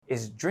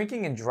is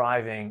drinking and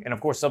driving, and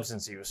of course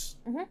substance use,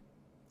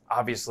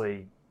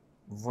 obviously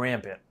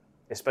rampant,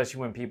 especially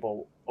when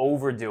people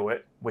overdo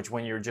it, which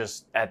when you're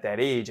just at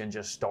that age and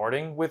just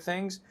starting with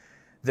things,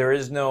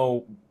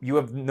 you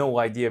have no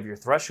idea of your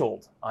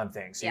threshold on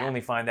things. So you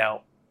only find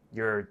out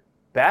your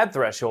bad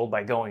threshold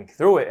by going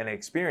through it and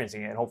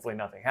experiencing it, and hopefully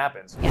nothing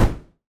happens. Yeah.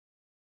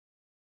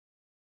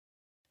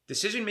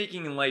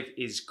 Decision-making in life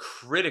is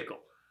critical,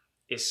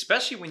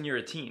 especially when you're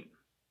a teen.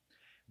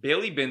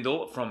 Bailey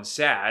Bindle from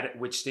SADD,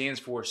 which stands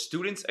for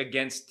Students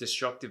Against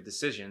Destructive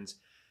Decisions,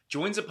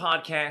 joins a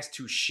podcast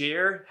to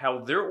share how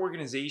their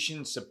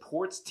organization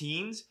supports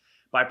teens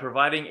by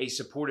providing a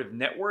supportive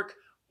network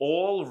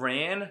all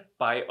ran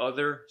by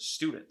other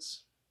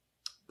students.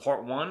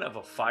 Part 1 of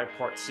a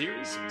 5-part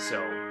series, so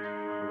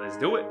let's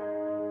do it.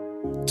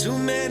 Too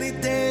many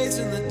days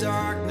in the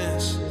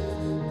darkness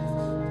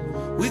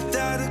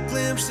without a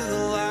glimpse of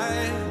the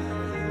light.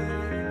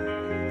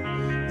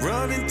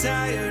 Running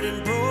tired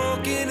and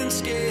broken and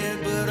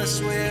scared, but I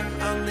swear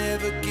I'll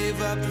never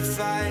give up the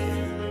fight.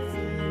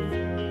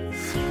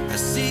 I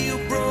see you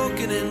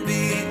broken and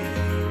beat,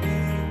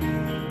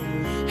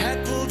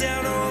 head pulled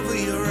down over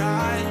your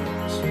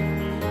eyes.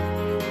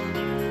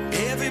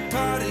 Every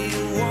part of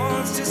you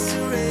wants to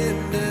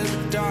surrender,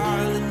 but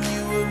darling,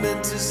 you were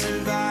meant to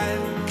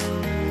survive.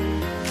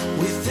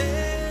 With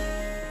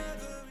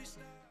every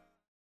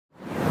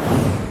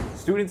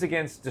Students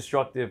Against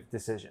Destructive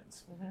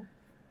Decisions.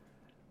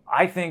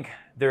 I think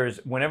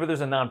whenever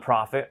there's a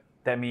nonprofit,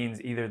 that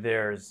means either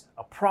there's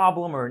a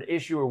problem or an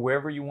issue or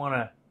wherever you want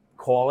to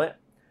call it,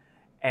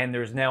 and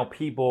there's now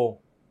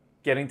people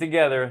getting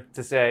together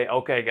to say,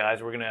 okay,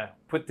 guys, we're going to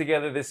put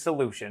together this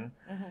solution.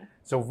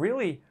 So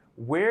really,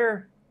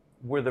 where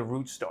were the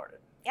roots started?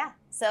 Yeah,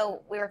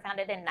 so we were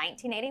founded in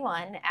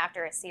 1981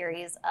 after a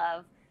series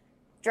of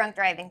drunk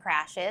driving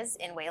crashes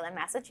in Wayland,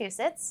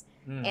 Massachusetts.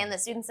 And the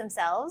students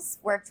themselves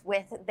worked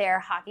with their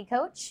hockey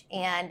coach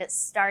and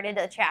started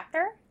a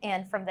chapter.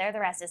 And from there, the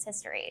rest is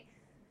history.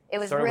 It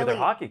was Started with their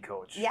hockey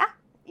coach. Yeah,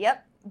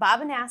 yep.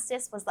 Bob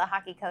Anastas was the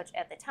hockey coach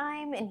at the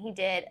time, and he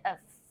did a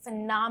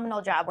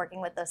phenomenal job working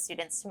with those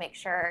students to make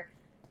sure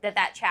that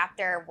that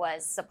chapter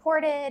was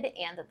supported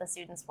and that the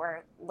students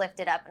were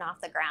lifted up and off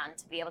the ground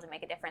to be able to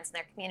make a difference in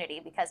their community,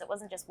 because it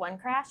wasn't just one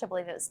crash, I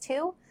believe it was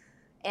 2.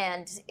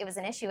 And it was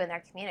an issue in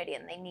their community,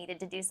 and they needed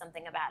to do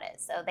something about it.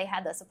 So they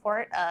had the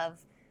support of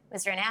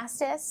Mr.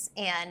 Anastas,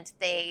 and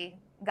they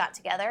got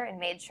together and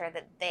made sure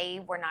that they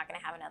were not going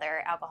to have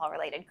another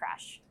alcohol-related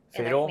crash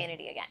in their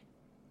community again.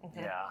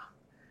 Yeah,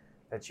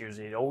 that's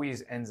usually, it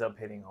always ends up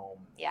hitting home.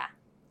 Yeah.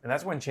 And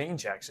that's when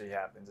change actually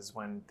happens, is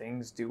when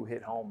things do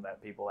hit home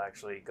that people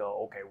actually go,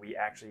 okay, we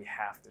actually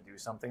have to do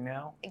something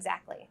now.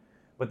 Exactly.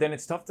 But then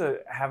it's tough to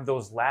have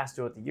those last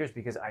throughout the years,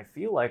 because I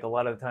feel like a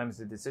lot of the times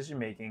the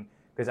decision-making,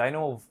 because I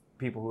know of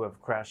people who have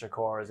crashed their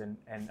cars and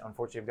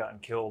unfortunately have gotten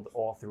killed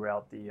all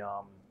throughout the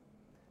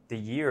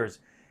years.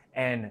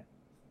 And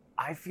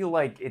I feel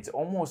like it's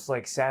almost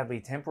like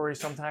sadly temporary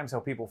sometimes how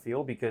people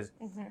feel, because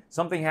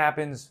something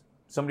happens,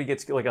 somebody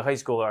gets, like a high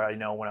schooler I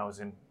know when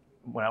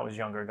I was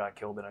younger got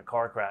killed in a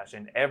car crash,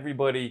 and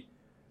everybody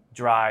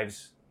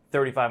drives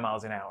 35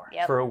 miles an hour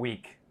for a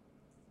week.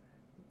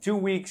 2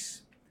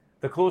 weeks,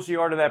 the closer you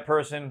are to that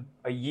person,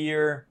 a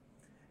year,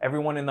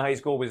 everyone in the high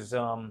school was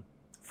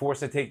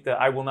forced to take the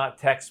I will not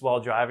text while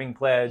driving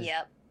pledge,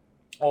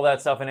 all that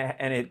stuff,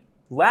 and it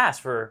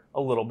lasts for a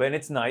little bit, and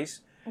it's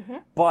nice,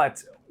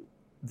 but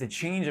the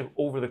change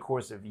over the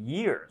course of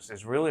years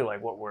is really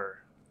like what we're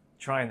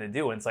trying to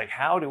do, and it's like,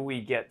 how do we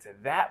get to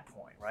that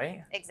point,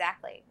 right?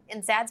 Exactly.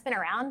 And SADD's been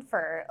around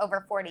for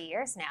over 40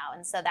 years now,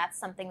 and so that's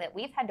something that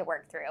we've had to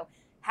work through.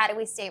 How do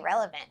we stay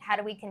relevant? How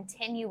do we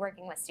continue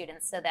working with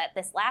students so that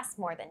this lasts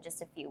more than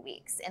just a few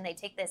weeks, and they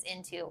take this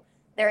into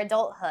their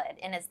adulthood,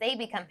 and as they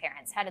become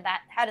parents,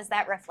 how does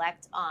that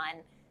reflect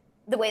on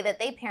the way that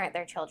they parent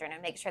their children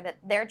and make sure that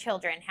their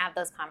children have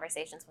those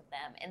conversations with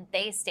them and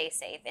they stay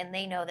safe and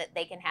they know that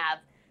they can have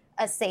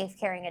a safe,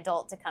 caring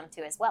adult to come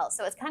to as well.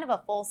 So it's kind of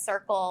a full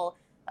circle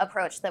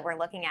approach that we're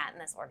looking at in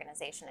this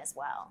organization as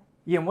well.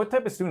 Yeah, and what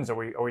type of students are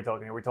we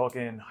talking? Are we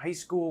talking high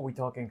school? Are we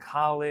talking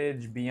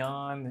college,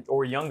 beyond,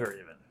 or younger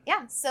even?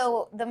 Yeah,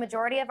 so the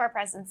majority of our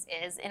presence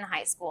is in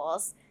high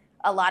schools,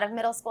 a lot of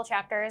middle school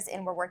chapters,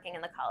 and we're working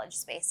in the college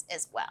space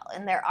as well.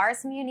 And there are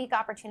some unique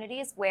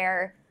opportunities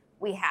where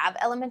we have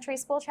elementary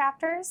school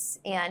chapters,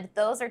 and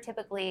those are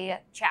typically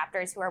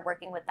chapters who are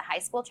working with the high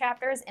school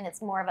chapters, and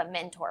it's more of a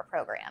mentor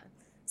program.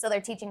 So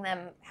they're teaching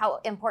them how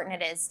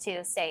important it is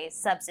to stay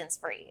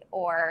substance-free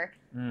or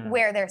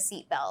wear their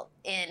seatbelt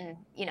in,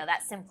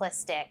 that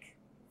simplistic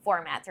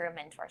format through a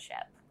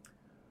mentorship.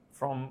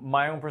 From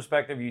my own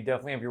perspective, you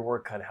definitely have your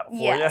work cut out for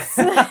you.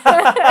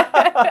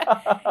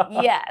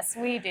 Yes,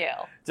 we do.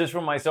 Just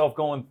from myself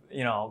going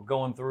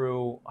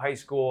through high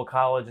school,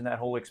 college, and that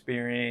whole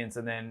experience,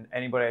 and then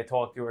anybody I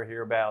talk to or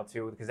hear about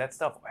too, because that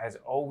stuff has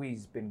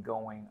always been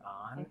going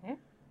on,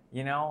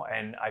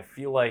 and I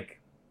feel like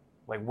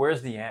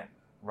where's the end,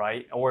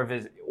 right? Or if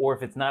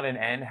it's not an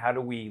end, how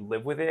do we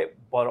live with it,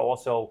 but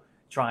also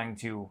trying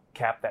to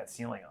cap that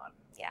ceiling on?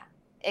 Yeah.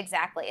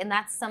 Exactly. And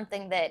that's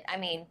something that, I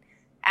mean,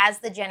 as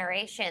the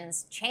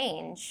generations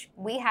change,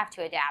 we have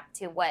to adapt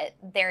to what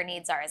their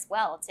needs are as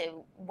well,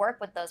 to work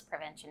with those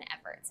prevention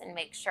efforts and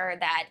make sure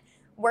that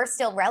we're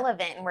still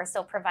relevant and we're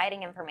still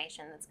providing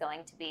information that's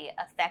going to be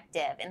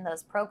effective, and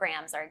those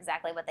programs are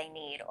exactly what they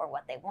need or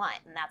what they want.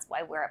 And that's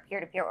why we're a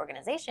peer-to-peer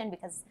organization,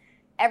 because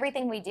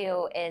everything we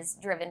do is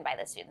driven by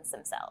the students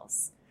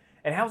themselves.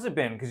 And how's it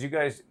been? Because you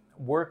guys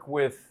work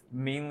with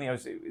mainly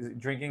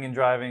drinking and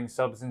driving,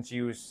 substance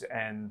use,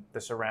 and the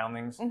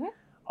surroundings. Mm-hmm.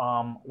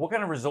 What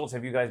kind of results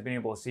have you guys been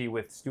able to see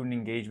with student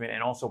engagement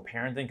and also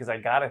parenting? Because I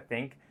gotta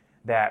think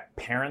that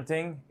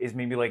parenting is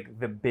maybe like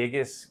the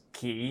biggest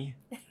key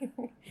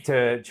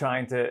to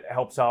trying to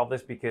help solve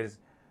this, because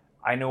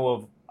I know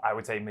of, I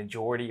would say,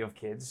 majority of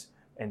kids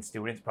and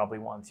students probably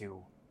want to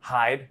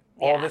hide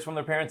all this from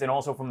their parents, and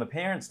also from the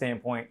parent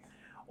standpoint,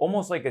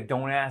 almost like a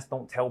don't ask,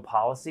 don't tell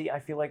policy, I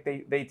feel like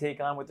they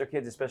take on with their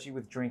kids, especially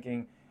with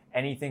drinking,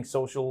 anything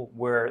social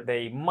where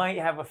they might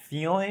have a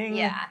feeling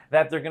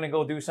that they're going to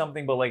go do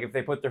something, but like if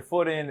they put their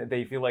foot in,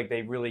 they feel like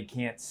they really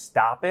can't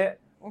stop it.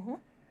 Mm-hmm.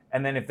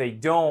 And then if they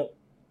don't,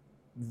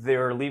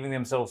 they're leaving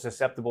themselves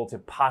susceptible to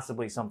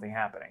possibly something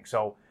happening.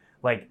 So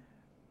like,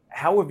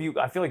 how have you,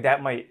 I feel like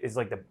that is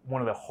like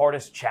one of the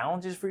hardest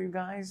challenges for you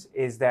guys,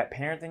 is that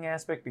parenting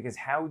aspect, because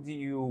how do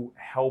you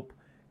help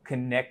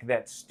connect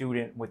that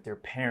student with their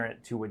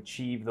parent to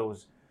achieve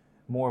those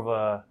more of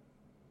a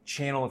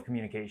channel of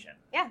communication?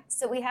 Yeah,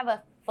 so we have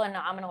a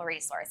phenomenal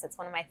resource. It's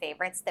one of my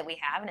favorites that we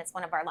have, and it's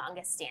one of our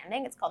longest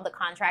standing. It's called the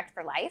Contract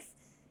for Life.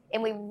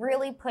 And we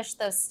really push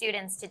those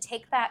students to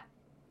take that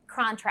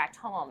contract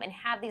home and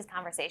have these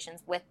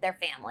conversations with their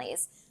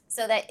families,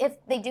 so that if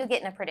they do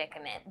get in a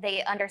predicament,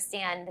 they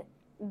understand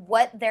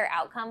what their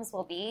outcomes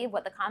will be,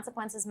 what the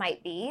consequences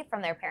might be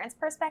from their parents'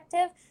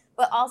 perspective,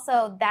 but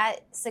also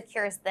that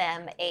secures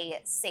them a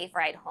safe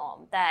ride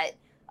home, that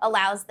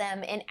allows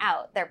them an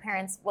out. Their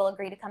parents will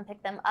agree to come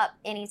pick them up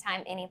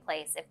anytime, any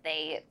place if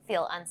they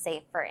feel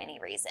unsafe for any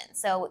reason.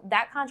 So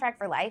that Contract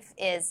for Life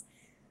is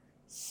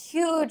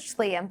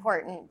hugely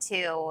important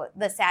to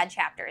the SADD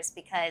chapters,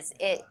 because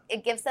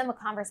it gives them a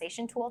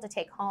conversation tool to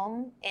take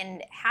home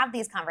and have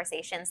these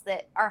conversations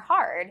that are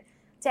hard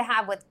to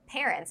have with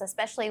parents,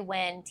 especially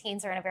when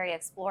teens are in a very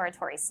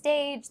exploratory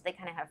stage. They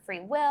kind of have free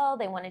will.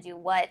 They want to do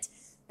what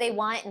they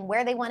want and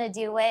where they want to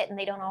do it, and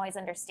they don't always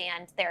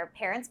understand their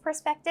parents'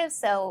 perspective.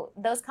 So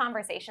those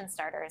conversation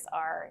starters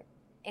are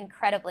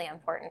incredibly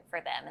important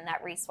for them, and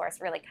that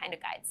resource really kind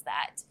of guides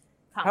that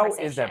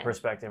conversation. How is that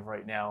perspective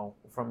right now,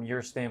 from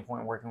your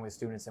standpoint, working with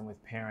students and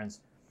with parents?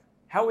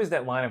 How is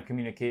that line of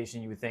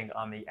communication, you would think,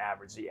 on the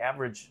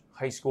average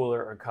high schooler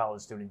or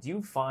college student? Do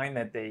you find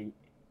that they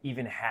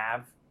even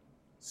have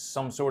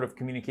some sort of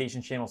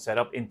communication channel set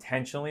up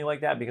intentionally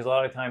like that? Because a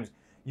lot of times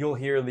you'll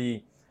hear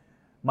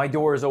my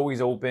door is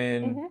always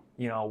open,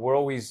 we're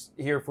always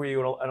here for you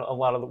in a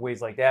lot of the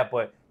ways like that.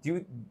 But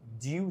do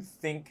you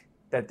think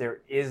that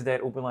there is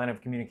that open line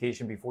of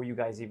communication before you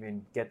guys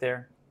even get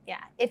there? Yeah.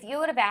 If you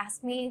would have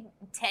asked me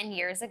 10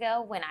 years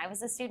ago when I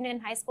was a student in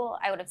high school,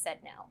 I would have said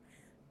no.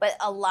 But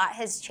a lot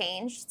has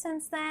changed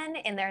since then,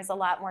 and there's a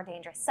lot more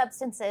dangerous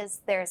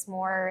substances. There's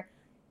more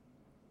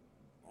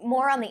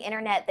on the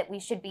internet that we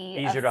should be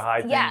easier to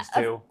hide things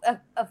too.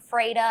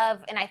 Afraid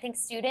of. And I think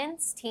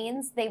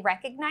teens, they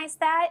recognize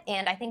that,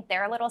 and I think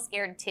they're a little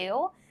scared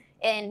too.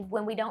 And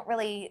when we don't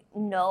really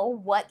know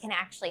what can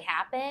actually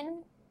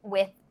happen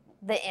with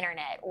the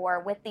internet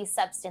or with these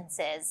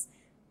substances,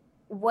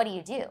 what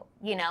do?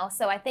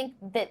 So I think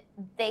that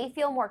they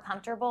feel more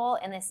comfortable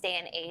in this day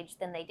and age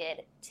than they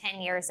did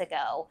 10 years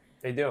ago.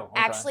 They do. Okay.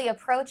 Actually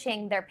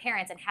approaching their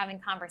parents and having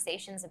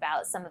conversations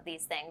about some of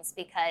these things,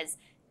 because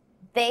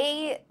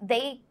they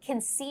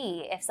can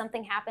see if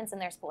something happens in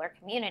their school or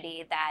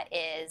community that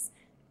is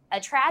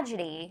a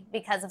tragedy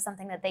because of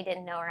something that they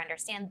didn't know or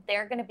understand,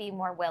 they're going to be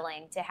more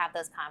willing to have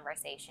those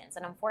conversations.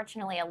 And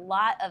unfortunately, a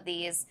lot of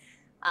these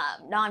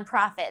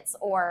nonprofits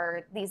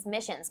or these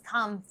missions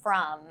come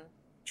from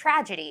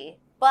tragedy,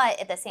 but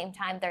at the same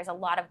time, there's a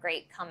lot of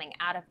great coming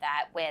out of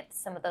that with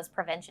some of those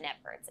prevention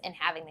efforts and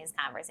having these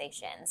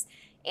conversations.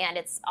 And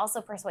it's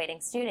also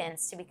persuading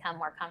students to become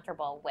more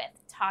comfortable with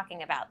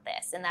talking about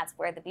this. And that's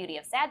where the beauty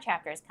of SADD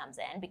chapters comes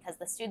in, because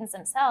the students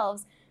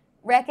themselves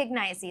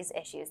recognize these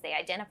issues, they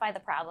identify the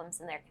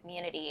problems in their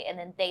community, and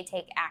then they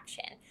take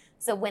action.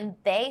 So when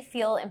they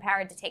feel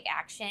empowered to take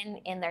action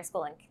in their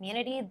school and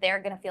community, they're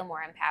going to feel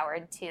more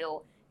empowered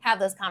to have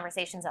those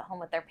conversations at home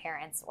with their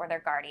parents or their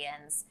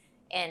guardians,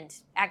 and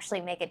actually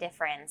make a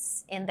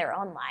difference in their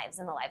own lives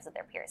and the lives of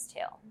their peers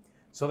too.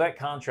 So that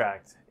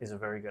contract is a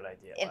very good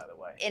idea, by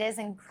the way. It is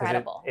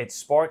incredible. It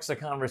sparks a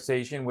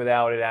conversation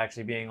without it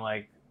actually being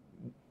like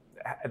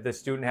the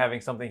student having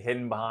something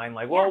hidden behind,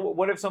 like, well,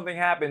 what if something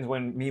happens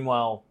when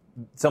meanwhile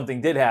something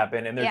did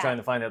happen and they're trying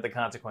to find out the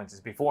consequences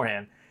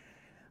beforehand.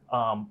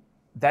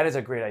 That is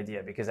a great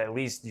idea, because at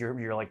least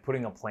you're like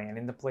putting a plan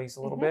into place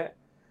a little bit.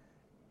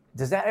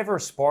 Does that ever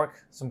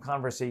spark some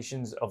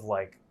conversations of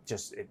like,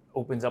 just it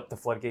opens up the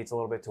floodgates a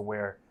little bit to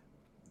where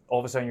all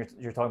of a sudden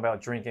you're talking about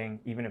drinking,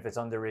 even if it's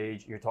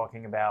underage, you're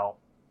talking about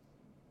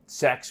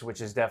sex,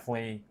 which is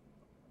definitely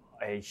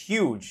a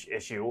huge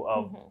issue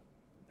of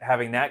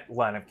having that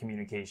line of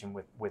communication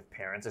with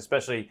parents,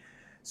 especially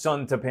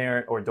son to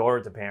parent or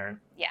daughter to parent.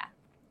 Yeah.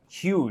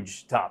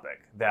 Huge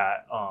topic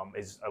that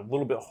is a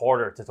little bit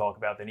harder to talk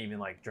about than even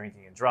like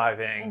drinking and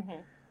driving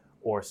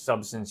or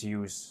substance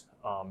use,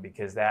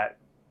 because that,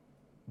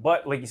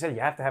 but like you said,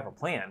 you have to have a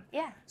plan.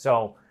 Yeah.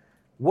 So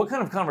what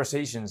kind of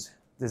conversations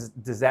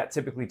does that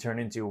typically turn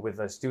into with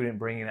a student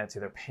bringing that to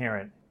their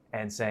parent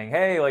and saying,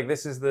 hey, like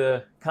this is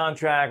the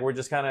contract, we're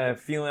just kind of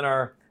feeling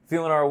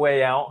our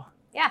way out?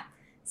 Yeah.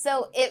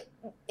 So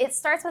it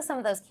starts with some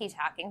of those key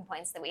talking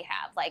points that we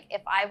have. Like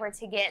if I were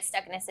to get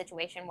stuck in a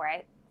situation where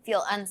I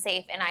feel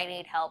unsafe and I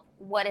need help,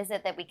 what is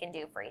it that we can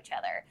do for each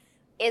other?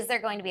 Is there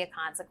going to be a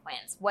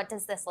consequence? What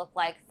does this look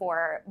like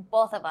for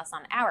both of us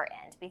on our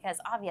end? Because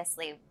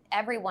obviously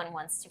everyone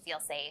wants to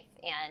feel safe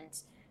and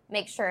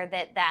make sure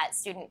that that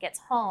student gets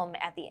home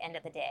at the end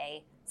of the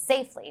day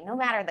safely, no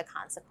matter the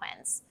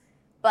consequence.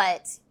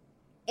 But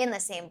in the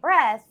same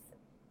breath,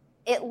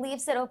 it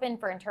leaves it open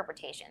for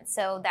interpretation.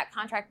 So that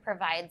contract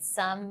provides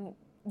some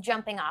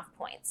jumping off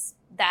points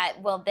that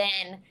will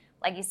then,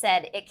 like you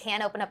said, it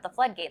can open up the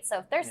floodgates. So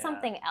if there's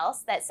something else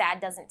that SADD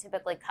doesn't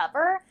typically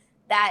cover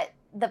that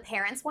the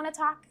parents want to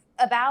talk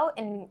about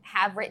and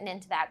have written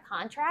into that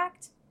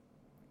contract,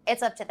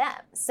 it's up to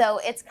them. So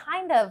it's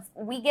kind of,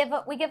 we give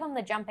them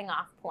the jumping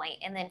off point,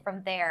 and then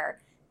from there,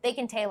 they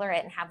can tailor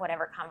it and have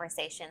whatever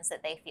conversations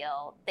that they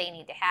feel they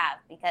need to have,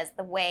 because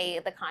the way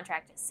the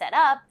contract is set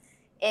up,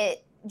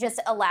 it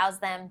just allows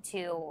them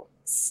to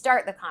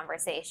start the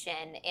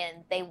conversation,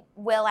 and they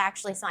will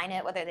actually sign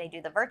it, whether they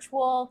do the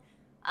virtual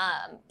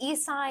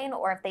e-sign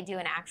or if they do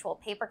an actual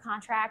paper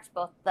contract.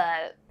 Both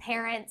the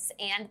parents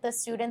and the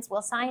students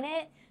will sign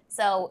it.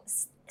 So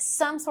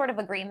some sort of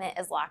agreement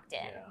is locked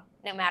in,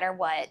 no matter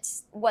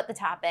what the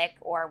topic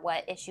or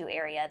what issue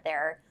area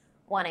they're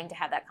wanting to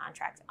have that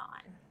contract on.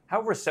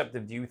 How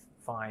receptive do you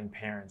find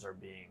parents are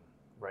being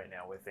right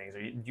now with things?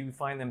 Do you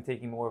find them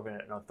taking more of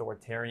an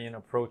authoritarian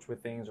approach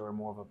with things or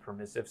more of a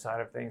permissive side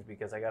of things?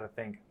 Because I got to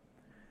think,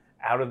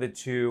 out of the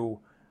two,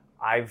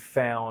 I've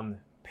found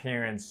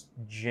parents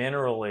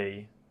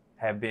generally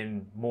have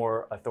been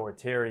more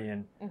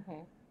authoritarian.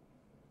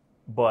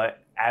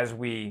 But as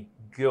we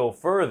go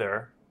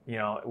further,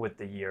 with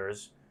the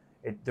years,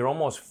 they're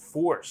almost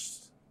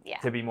forced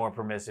to be more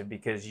permissive,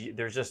 because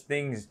there's just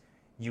things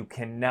you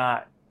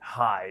cannot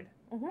hide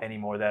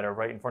anymore that are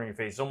right in front of your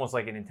face. It's almost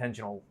like an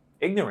intentional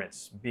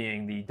ignorance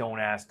being the don't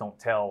ask, don't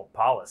tell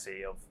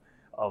policy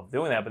of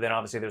doing that. But then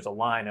obviously there's a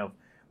line of,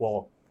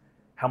 well,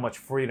 how much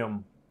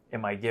freedom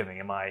am I giving?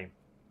 Am I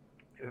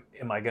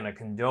going to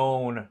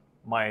condone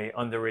my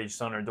underage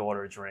son or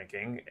daughter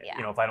drinking?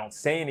 If I don't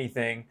say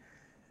anything,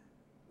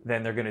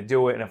 then they're going to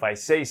do it. And if I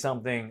say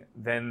something,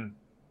 then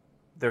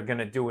they're going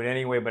to do it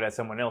anyway, but at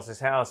someone else's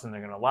house, and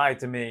they're going to lie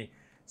to me.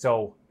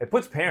 So it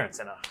puts parents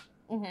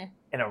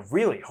in a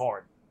really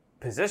hard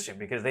position,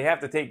 because they have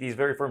to take these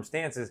very firm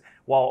stances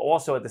while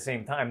also at the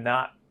same time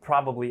not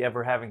probably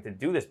ever having to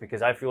do this,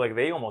 because I feel like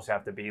they almost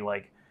have to be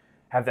like,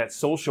 have that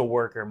social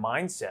worker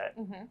mindset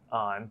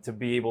on to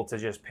be able to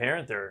just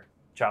parent their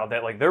child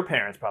that like their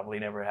parents probably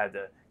never had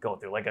to go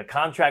through, like a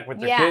contract with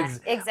their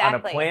kids on a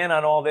plan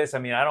on all this. I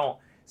mean, I don't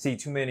see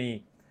too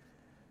many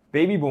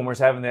baby boomers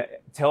having to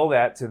tell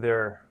that to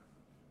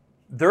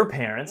their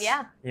parents,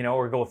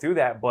 or go through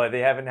that, but they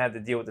haven't had to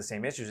deal with the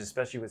same issues,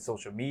 especially with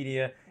social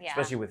media,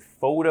 especially with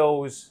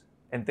photos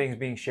and things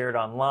being shared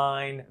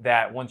online,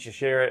 that once you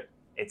share it,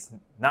 it's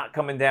not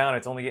coming down,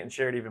 it's only getting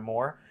shared even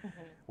more,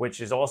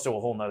 which is also a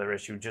whole nother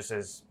issue, just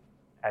as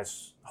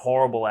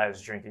horrible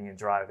as drinking and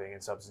driving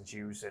and substance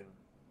use, and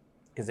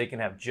because they can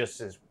have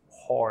just as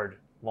hard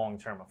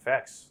long-term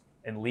effects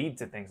and lead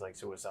to things like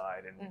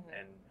suicide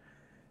and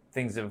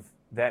things of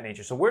that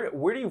nature. So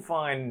where do you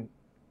find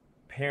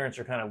parents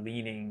are kind of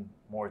leaning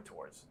more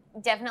towards?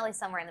 Definitely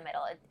somewhere in the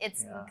middle.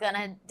 It's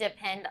gonna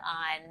depend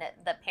on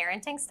the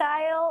parenting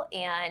style,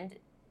 and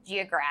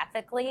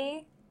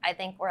geographically, I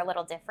think we're a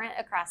little different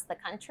across the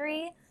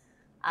country.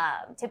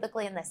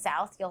 Typically in the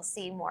South, you'll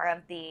see more of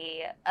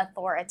the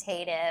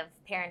authoritative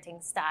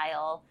parenting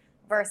style,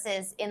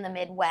 versus in the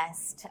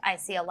Midwest, I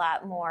see a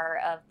lot more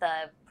of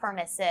the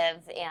permissive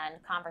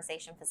and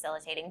conversation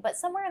facilitating, but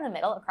somewhere in the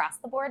middle across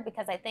the board,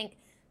 because I think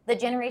the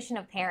generation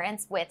of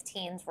parents with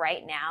teens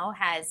right now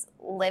has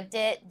lived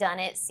it, done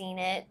it, seen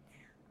it,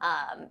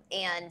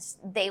 and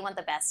they want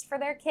the best for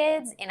their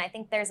kids. And I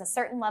think there's a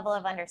certain level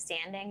of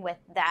understanding with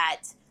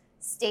that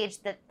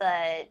stage that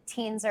the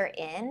teens are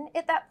in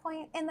at that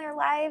point in their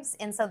lives,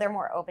 and so they're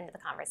more open to the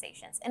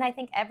conversations. And I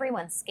think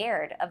everyone's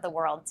scared of the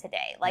world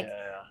today.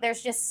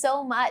 There's just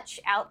so much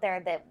out there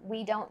that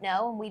we don't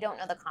know, and we don't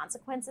know the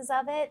consequences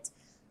of it.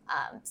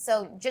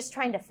 So just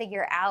trying to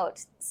figure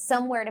out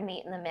somewhere to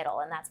meet in the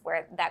middle, and that's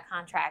where that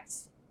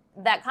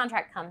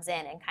contract comes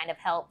in and kind of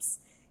helps,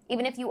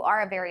 even if you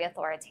are a very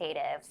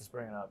authoritative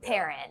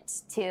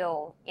parent,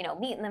 to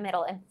meet in the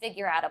middle and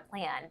figure out a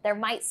plan. There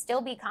might still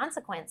be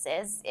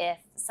consequences if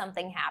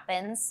something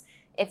happens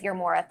if you're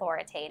more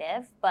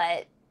authoritative,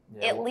 but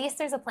Yeah. At least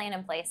there's a plan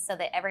in place so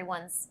that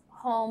everyone's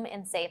home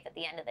and safe at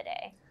the end of the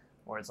day.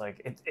 Where it's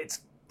like,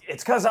 it's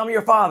because I'm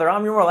your father,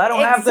 I'm your mother. I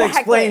don't have to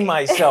explain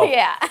myself.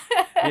 Yeah.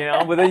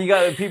 But then you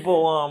got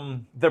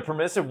people, the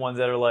permissive ones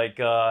that are like,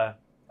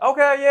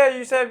 okay, yeah,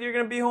 you said you're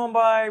going to be home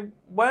by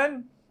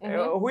when?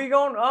 Mm-hmm. Who are you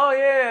going? Oh,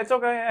 yeah, it's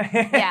okay.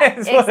 Yeah,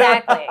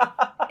 exactly.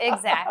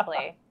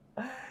 Exactly.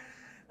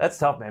 That's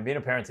tough, man. Being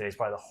a parent today is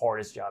probably the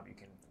hardest job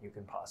you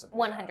can possibly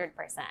 100%.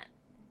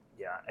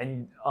 Yeah,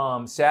 and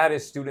SADD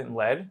is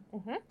student-led.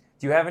 Mm-hmm.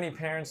 Do you have any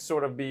parents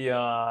sort of be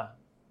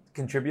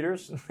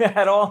contributors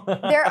at all?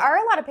 There are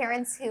a lot of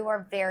parents who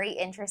are very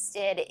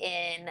interested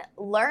in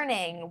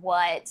learning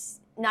what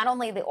not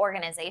only the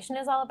organization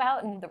is all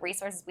about and the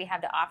resources we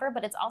have to offer,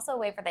 but it's also a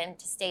way for them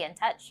to stay in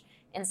touch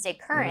and stay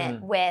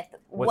current with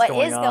what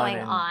is going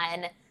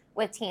on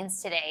with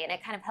teens today. And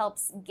it kind of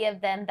helps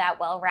give them that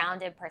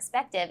well-rounded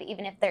perspective.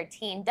 Even if their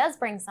teen does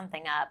bring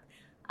something up,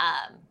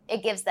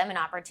 it gives them an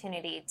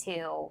opportunity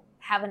to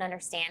have an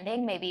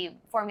understanding, maybe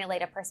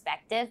formulate a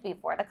perspective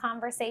before the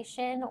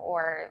conversation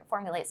or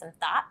formulate some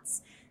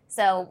thoughts.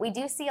 So we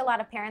do see a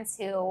lot of parents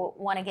who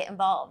want to get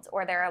involved,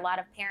 or there are a lot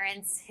of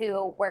parents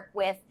who work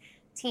with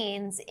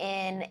teens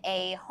in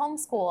a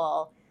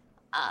homeschool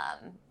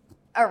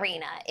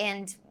arena,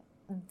 and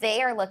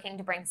they are looking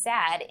to bring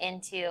SADD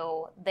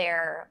into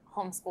their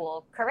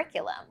homeschool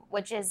curriculum,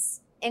 which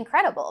is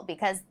incredible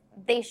because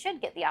they should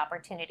get the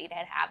opportunity to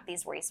have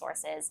these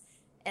resources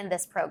and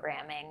this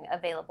programming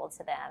available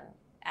to them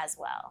as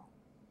well.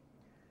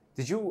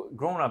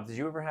 Growing up, did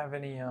you ever have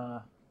any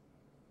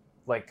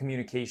like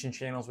communication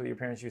channels with your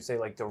parents? You'd say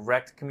like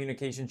direct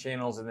communication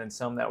channels, and then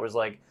some that was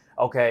like,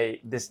 okay,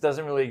 this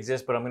doesn't really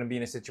exist, but I'm going to be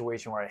in a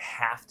situation where I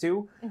have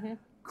to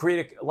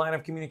create a line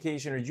of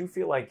communication, or did you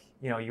feel like,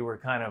 you were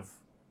kind of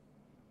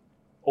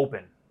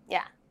open?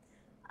 Yeah.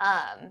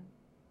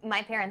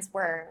 My parents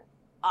were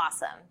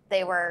awesome.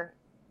 They were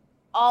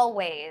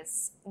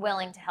always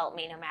willing to help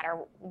me no matter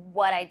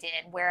what I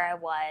did, where I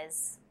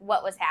was,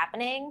 what was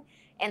happening.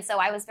 And so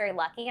I was very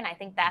lucky, and I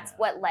think that's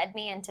what led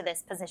me into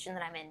this position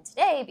that I'm in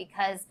today,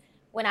 because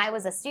when I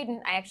was a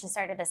student, I actually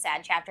started a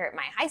SADD chapter at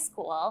my high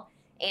school,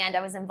 and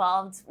I was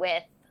involved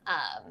with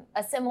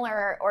a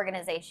similar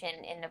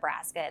organization in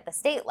Nebraska at the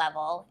state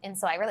level. And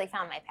so I really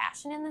found my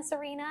passion in this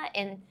arena,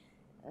 and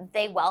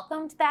they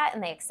welcomed that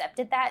and they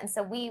accepted that. And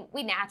so we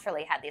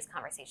naturally had these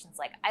conversations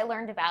like, I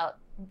learned about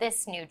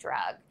this new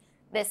drug.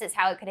 This is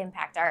how it could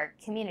impact our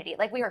community.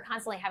 Like, we were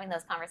constantly having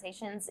those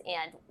conversations,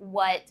 and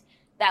what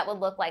that would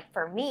look like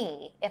for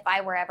me if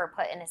I were ever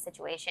put in a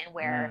situation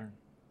where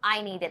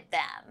I needed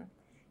them.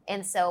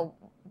 And so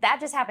that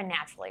just happened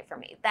naturally for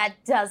me. That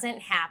doesn't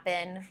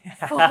happen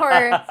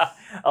for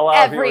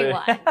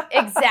everyone.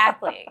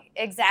 Exactly.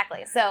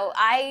 So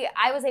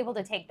I was able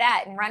to take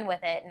that and run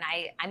with it. And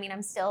I mean,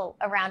 I'm still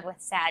around with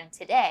SADD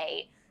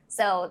today.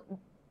 So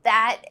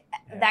that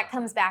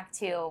comes back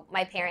to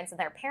my parents and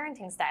their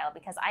parenting style,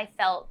 because I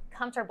felt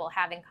comfortable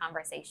having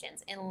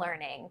conversations and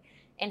learning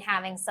and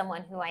having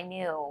someone who I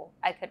knew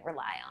I could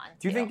rely on.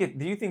 Do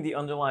you think the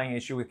underlying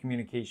issue with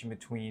communication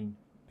between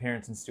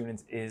parents and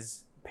students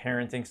is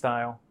parenting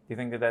style? Do you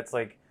think that that's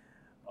like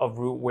a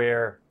route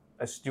where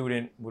a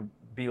student would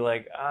be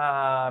like,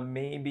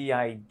 maybe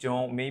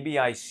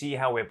I see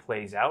how it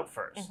plays out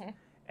first.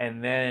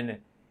 And then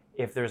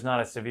if there's not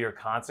a severe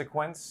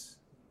consequence,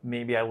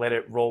 maybe I let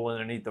it roll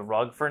underneath the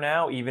rug for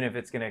now, even if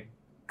it's going to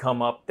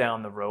come up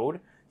down the road. Do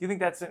you think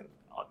that's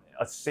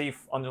a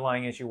safe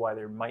underlying issue why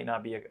there might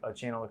not be a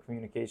channel of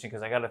communication?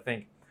 Because I got to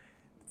think,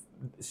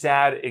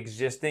 SADD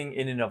existing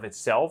in and of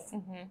itself,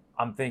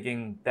 I'm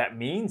thinking that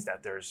means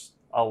that there's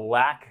a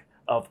lack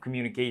of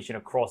communication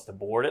across the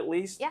board, at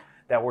least,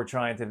 that we're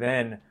trying to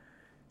then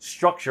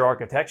structure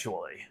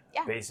architecturally,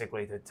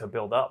 basically, to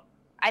build up.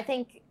 I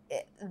think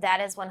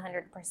that is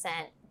 100%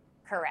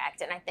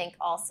 correct. And I think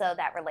also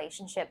that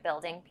relationship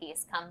building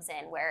piece comes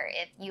in, where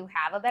if you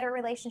have a better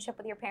relationship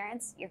with your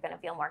parents, you're going to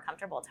feel more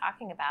comfortable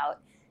talking about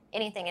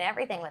anything and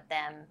everything with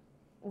them.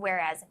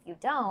 Whereas if you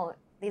don't,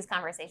 these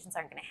conversations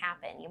aren't going to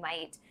happen. You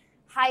might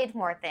hide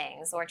more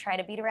things or try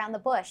to beat around the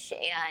bush.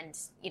 And,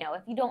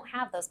 if you don't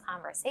have those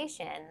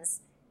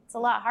conversations, it's a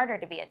lot harder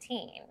to be a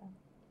teen.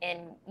 And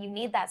you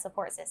need that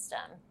support system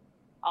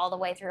all the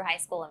way through high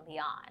school and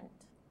beyond.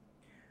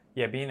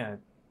 Yeah, being a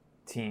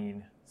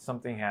teen,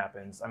 something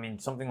happens. I mean,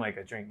 something like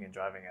a drinking and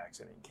driving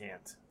accident,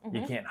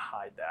 you can't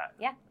hide that.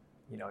 Yeah.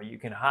 You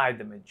can hide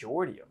the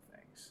majority of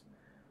things.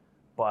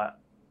 But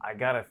I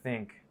got to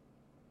think,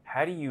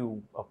 how do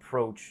you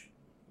approach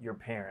your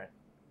parent?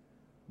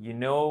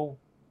 You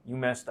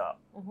messed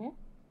up.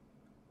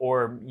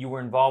 Or you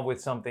were involved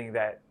with something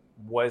that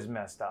was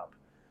messed up.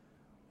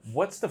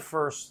 What's the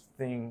first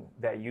thing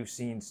that you've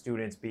seen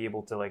students be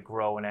able to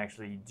grow and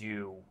actually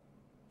do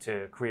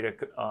to create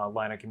a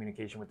line of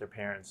communication with their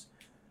parents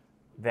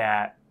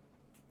that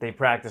they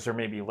practice or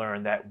maybe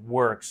learn that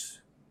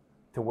works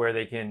to where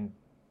they can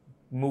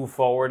move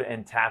forward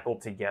and tackle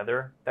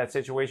together that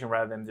situation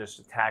rather than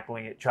just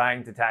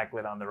trying to tackle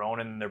it on their own,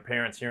 and their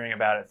parents hearing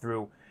about it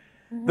through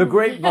the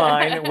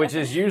grapevine, which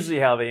is usually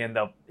how they end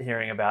up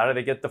hearing about it.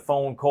 They get the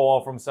phone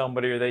call from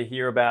somebody or they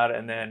hear about it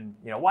and then,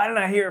 why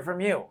didn't I hear it from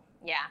you?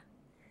 Yeah.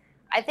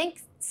 I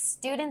think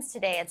students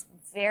today, it's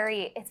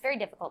very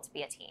difficult to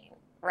be a teen,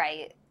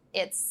 right?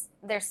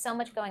 There's so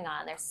much going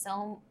on. There's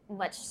so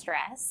much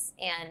stress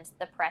and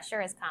the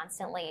pressure is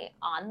constantly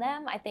on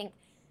them. I think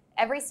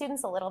every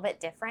student's a little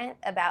bit different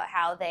about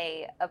how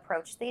they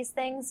approach these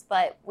things,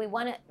 but we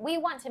want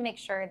to make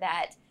sure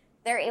that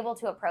they're able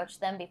to approach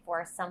them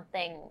before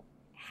something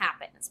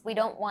happens. We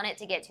don't want it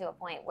to get to a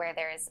point where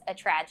there's a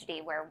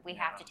tragedy where we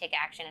have to take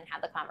action and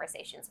have the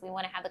conversations. We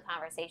want to have the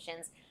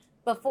conversations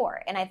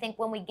before. And I think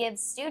when we give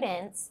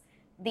students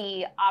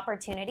the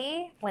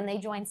opportunity, when they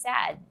join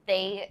SADD,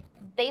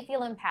 they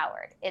feel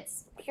empowered.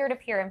 It's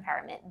peer-to-peer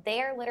empowerment.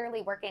 They are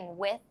literally working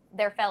with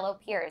their fellow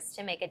peers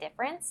to make a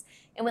difference.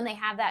 And when they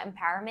have that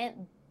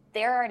empowerment,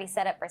 they're already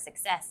set up for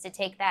success to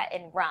take that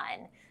and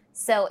run.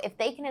 So if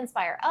they can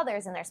inspire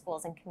others in their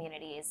schools and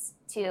communities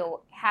to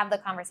have the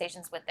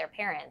conversations with their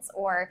parents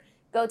or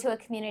go to a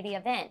community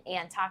event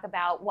and talk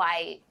about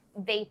why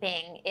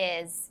vaping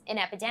is an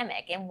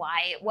epidemic and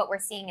what we're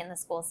seeing in the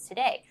schools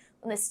today.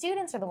 When the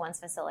students are the ones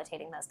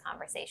facilitating those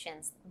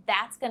conversations,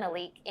 that's going to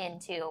leak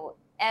into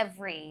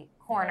every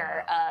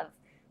corner of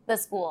the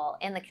school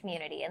and the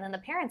community. And then the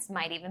parents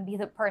might even be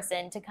the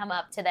person to come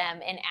up to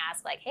them and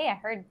ask, like, hey, I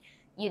heard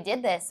you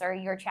did this or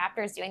your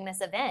chapter is doing this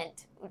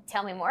event.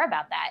 Tell me more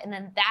about that. And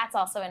then that's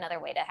also another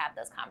way to have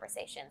those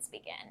conversations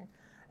begin.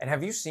 And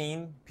have you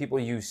seen people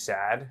use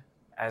SADD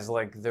as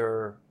like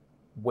their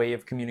way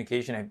of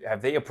communication?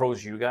 Have they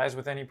approached you guys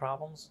with any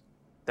problems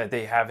that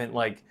they haven't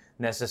like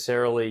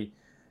necessarily,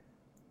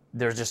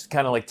 they're just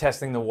kind of like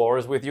testing the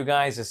waters with you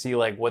guys to see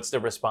like what's the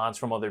response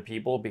from other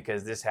people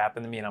because this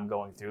happened to me and I'm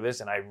going through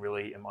this and I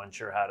really am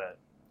unsure how to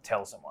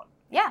tell someone?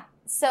 Yeah.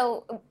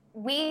 So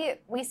we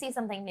see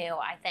something new,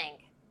 I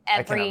think.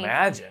 I can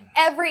imagine.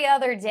 Every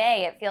other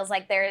day, it feels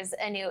like there's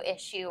a new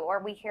issue, or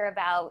we hear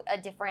about a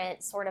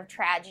different sort of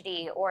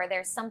tragedy, or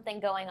there's something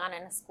going on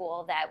in a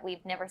school that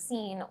we've never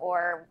seen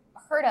or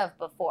heard of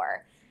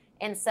before.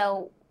 And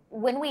so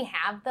when we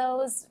have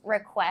those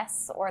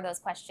requests or those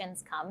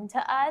questions come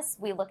to us,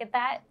 we look at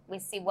that, we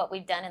see what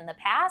we've done in the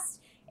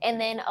past, and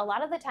then a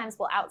lot of the times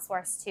we'll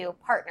outsource to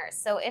partners.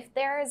 So if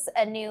there's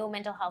a new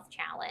mental health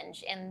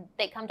challenge and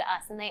they come to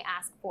us and they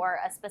ask for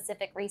a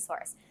specific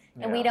resource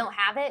and we don't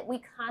have it,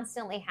 we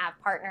constantly have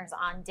partners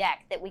on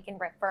deck that we can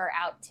refer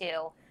out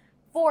to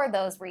for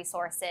those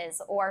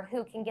resources or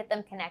who can get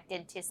them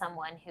connected to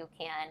someone who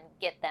can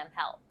get them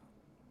help.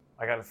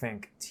 I got to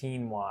think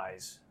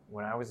teen-wise,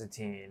 when I was a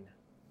teen,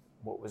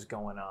 what was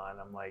going on?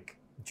 I'm like,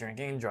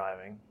 drinking and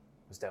driving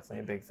was definitely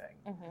a big thing.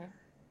 Mm-hmm.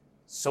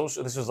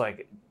 Social, this was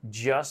like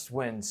just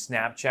when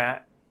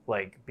Snapchat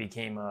like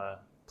became a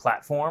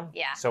platform.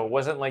 Yeah. So it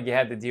wasn't like you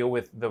had to deal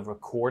with the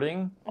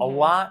recording a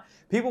lot.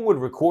 People would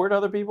record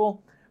other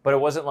people, but it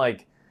wasn't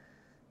like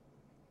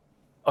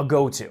a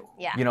go-to.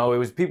 Yeah. It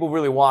was people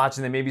really watch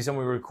and then maybe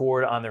someone would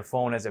record on their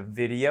phone as a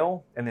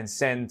video and then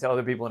send to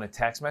other people in a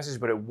text message,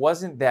 but it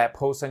wasn't that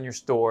post on your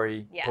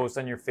story, post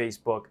on your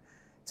Facebook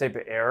type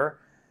of era.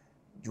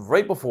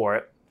 Right before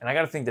it, and I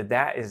got to think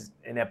that is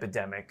an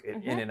epidemic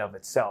in and of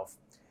itself,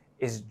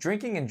 is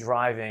drinking and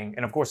driving,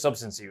 and of course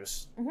substance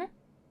use,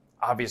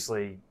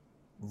 obviously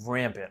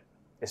rampant,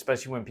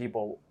 especially when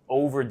people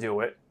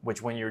overdo it,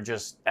 which when you're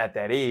just at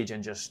that age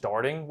and just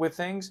starting with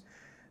things,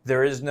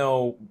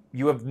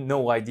 you have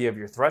no idea of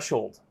your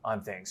threshold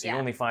on things. So you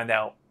only find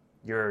out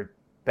your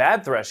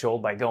bad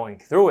threshold by going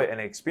through it and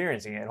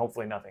experiencing it, and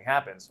hopefully nothing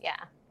happens. Yeah.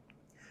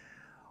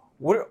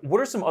 What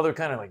are some other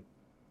kind of like,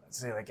 let's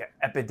say like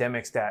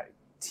epidemics that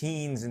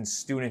teens and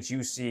students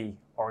you see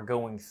are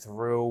going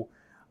through?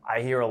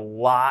 I hear a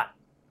lot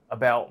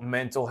about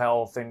mental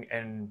health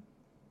and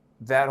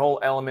that whole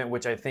element,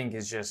 which I think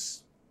is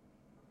just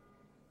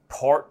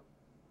part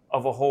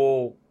of a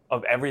whole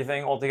of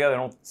everything altogether. I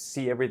don't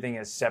see everything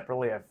as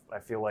separately. I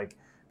feel like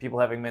people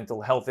having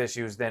mental health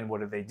issues, then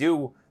what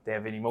do? They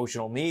have an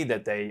emotional need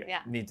that they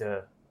need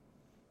to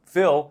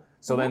fill.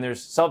 So then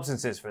there's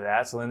substances for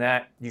that. So then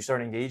that you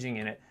start engaging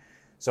in it.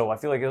 So I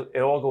feel like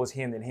it all goes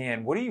hand in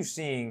hand. What are you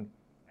seeing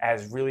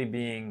as really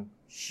being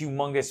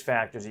humongous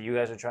factors that you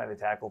guys are trying to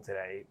tackle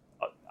today?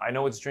 I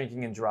know it's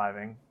drinking and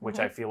driving, which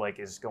I feel like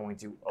is going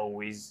to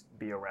always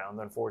be around,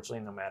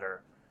 unfortunately, no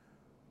matter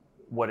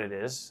what it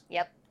is.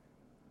 Yep.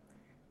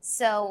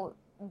 So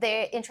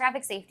in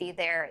traffic safety,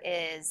 there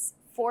is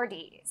 4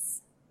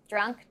 Ds: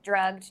 drunk,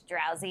 drugged,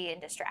 drowsy,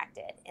 and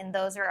distracted. And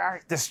those are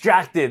our...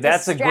 Distracted.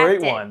 That's a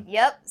great one.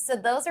 Yep. So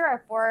those are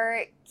our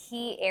 4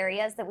 key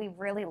areas that we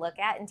really look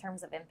at in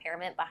terms of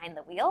impairment behind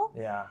the wheel.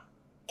 Yeah.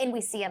 And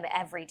we see them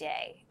every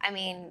day. I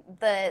mean,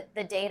 the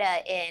data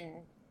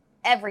in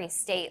every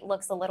state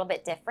looks a little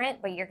bit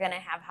different, but you're going to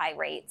have high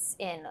rates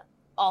in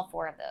all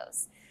 4 of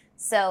those.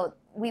 So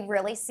we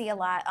really see a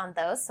lot on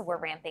those. So we're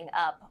ramping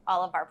up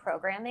all of our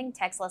programming.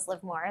 Text Less,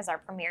 Live More is our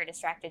premier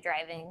distracted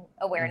driving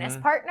awareness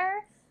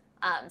partner.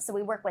 So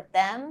we work with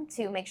them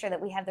to make sure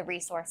that we have the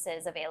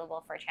resources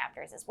available for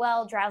chapters as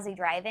well. Drowsy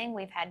driving,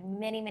 we've had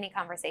many, many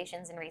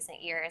conversations in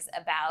recent years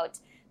about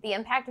the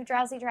impact of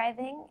drowsy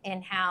driving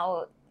and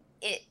how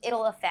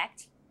it'll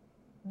affect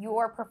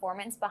your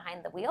performance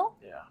behind the wheel.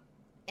 Yeah.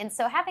 And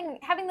so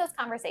having those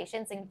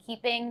conversations and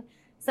keeping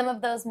some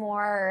of those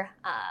more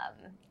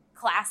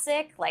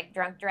classic, like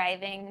drunk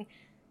driving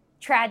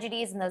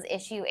tragedies and those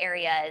issue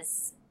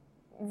areas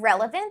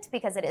relevant,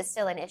 because it is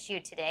still an issue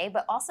today,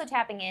 but also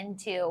tapping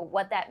into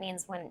what that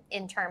means when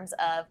in terms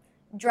of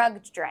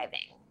drugged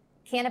driving.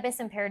 Cannabis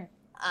impaired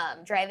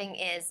driving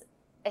is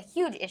a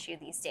huge issue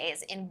these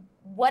days. And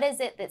what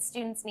is it that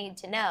students need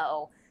to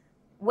know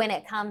when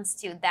it comes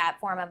to that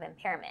form of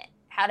impairment?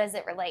 How does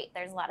it relate?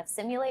 There's a lot of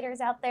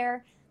simulators out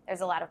there.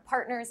 There's a lot of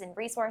partners and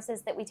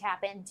resources that we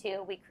tap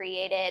into. We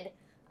created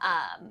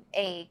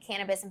a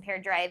cannabis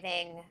impaired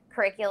driving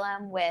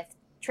curriculum with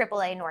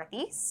AAA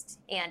Northeast,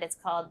 and it's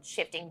called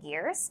Shifting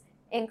Gears.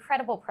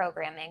 Incredible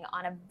programming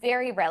on a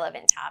very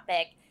relevant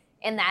topic,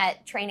 and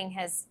that training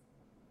has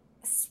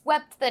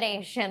swept the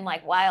nation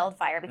like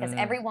wildfire because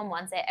everyone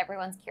wants it,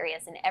 everyone's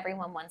curious, and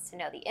everyone wants to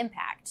know the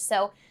impact.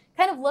 So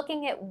kind of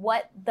looking at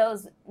what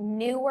those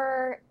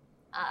newer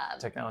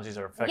technologies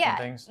are affecting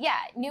things. Yeah,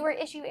 newer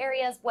issue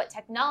areas, what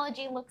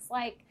technology looks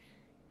like,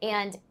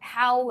 and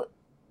how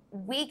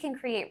we can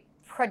create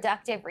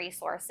productive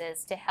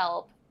resources to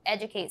help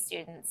educate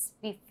students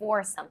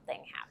before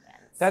something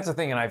happens. That's the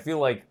thing, and I feel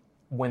like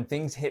when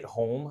things hit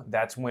home,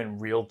 that's when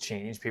real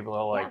change, people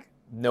are like,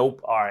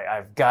 nope, all right,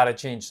 I've got to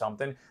change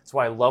something. That's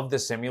why I love the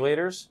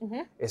simulators,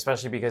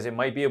 especially because it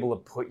might be able to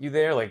put you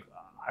there. Like,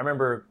 I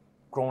remember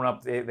growing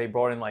up, they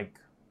brought in like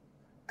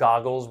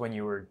goggles when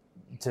you were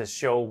to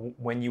show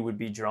when you would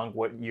be drunk,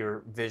 what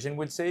your vision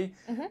would see,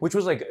 which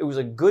was like, it was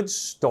a good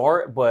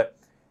start, but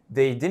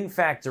they didn't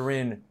factor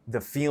in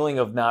the feeling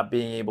of not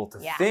being able to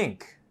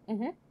think.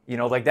 You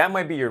know, like that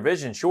might be your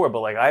vision, sure, but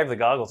like I have the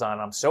goggles on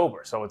and I'm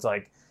sober. So it's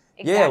like,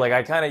 yeah, like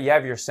I kind of, you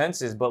have your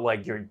senses, but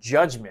like your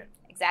judgment.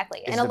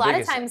 Exactly. And a lot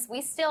of times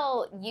we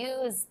still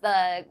use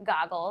the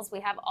goggles.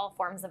 We have all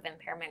forms of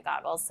impairment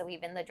goggles. So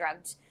even the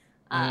drugged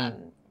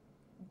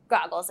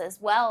goggles as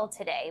well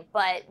today,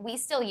 but we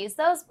still use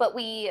those, but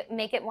we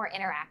make it more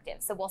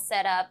interactive. So we'll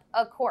set up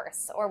a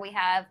course, or we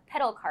have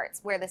pedal carts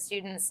where the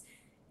students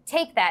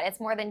take that. It's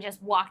more than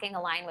just walking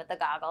a line with the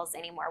goggles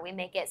anymore. We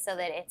make it so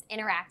that it's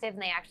interactive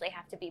and they actually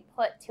have to be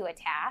put to a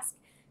task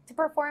to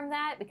perform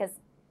that, because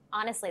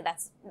honestly,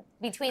 that's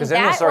between that, because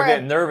then they'll start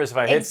getting nervous if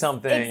I hit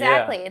something.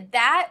 Exactly. Yeah.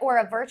 That or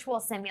a virtual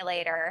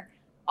simulator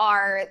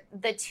are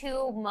the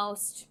two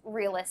most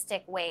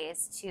realistic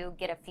ways to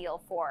get a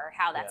feel for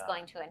how that's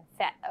going to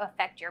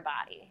affect your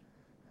body.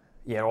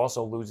 Yeah,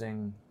 also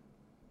losing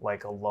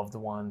like a loved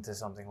one to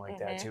something like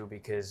that too,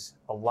 because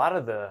a lot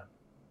of the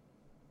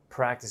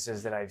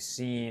practices that I've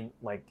seen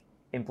like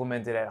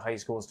implemented at high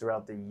schools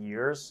throughout the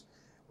years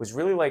was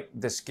really like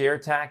the scare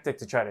tactic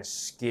to try to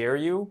scare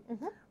you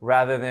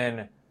rather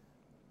than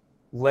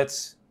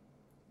let's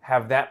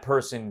have that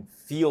person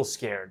feel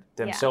scared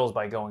themselves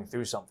by going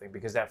through something,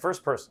 because that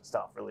first person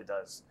stuff really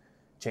does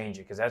change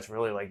it, because that's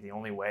really like the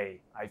only way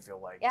I feel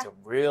like to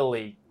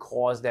really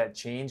cause that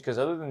change, because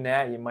other than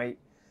that you might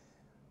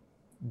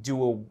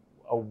do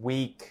a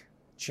week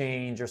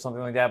change or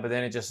something like that, but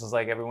then it just is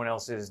like everyone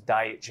else's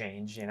diet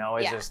change, you know,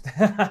 it's just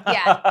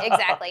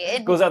exactly,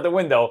 it goes out the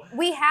window.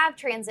 We have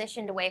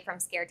transitioned away from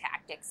scare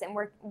tactics, and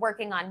we're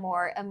working on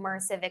more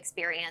immersive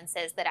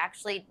experiences that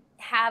actually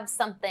have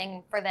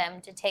something for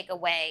them to take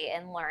away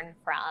and learn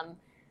from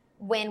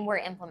when we're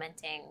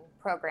implementing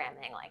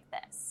programming like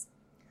this.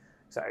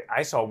 So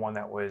I saw one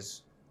that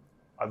was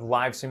a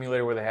live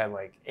simulator where they had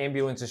like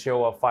ambulances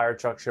show up, fire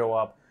trucks show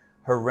up,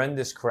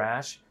 horrendous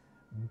crash,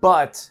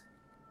 but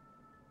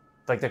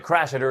like the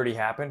crash had already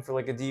happened for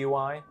like a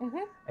DUI,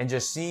 and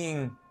just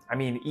seeing, I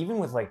mean, even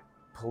with like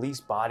police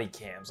body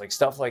cams, like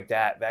stuff like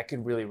that, that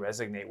could really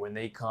resonate when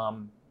they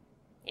come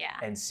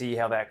and see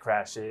how that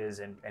crash is,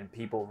 and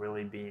people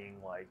really being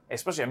like,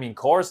 especially, I mean,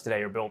 cars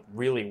today are built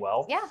really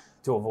well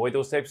to avoid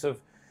those types of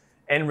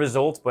end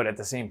results, but at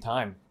the same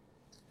time,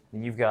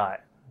 you've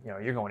got, you know,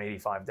 you're going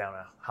 85 down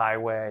a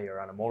highway or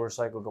on a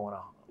motorcycle going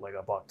like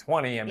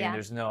 $120. I mean,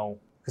 there's no,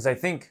 because I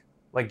think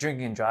like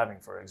drinking and driving,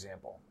 for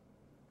example,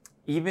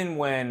 even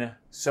when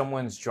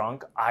someone's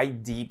drunk, I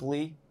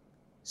deeply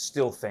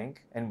still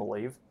think and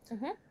believe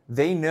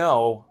they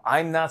know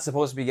I'm not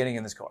supposed to be getting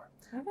in this car.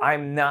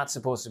 I'm not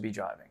supposed to be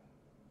driving.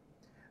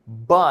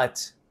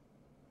 But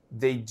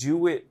they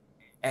do it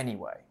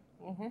anyway.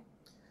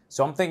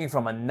 So I'm thinking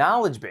from a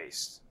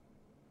knowledge-based,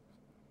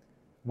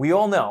 we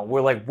all know,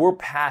 we're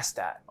past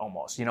that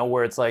almost, you know,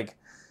 where it's like,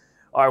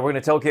 all right, we're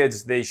going to tell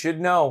kids they should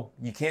know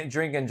you can't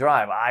drink and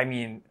drive. I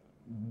mean,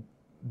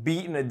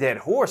 beating a dead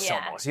horse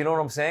almost, you know what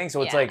I'm saying?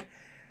 So it's like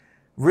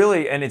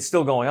really, and it's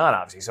still going on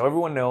obviously. So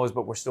everyone knows,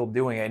 but we're still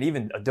doing it. And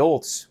even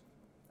adults,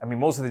 I mean,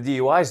 most of the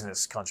DUIs in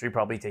this country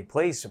probably take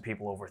place for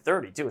people over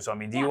 30 too. So I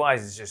mean, DUIs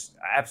is just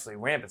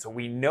absolutely rampant. So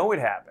we know it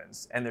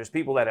happens. And there's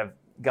people that have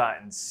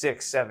gotten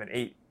 6, 7,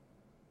 8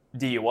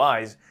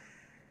 DUIs.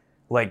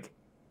 Like,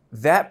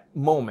 that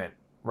moment,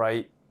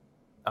 right?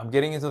 I'm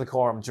getting into the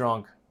car, I'm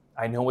drunk,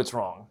 I know it's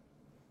wrong.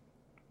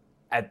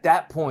 At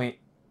that point,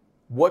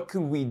 what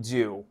could we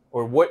do,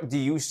 or what do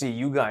you see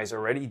you guys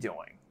already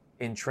doing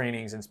in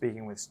trainings and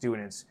speaking with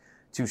students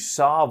to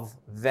solve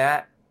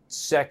that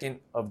second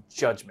of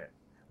judgment,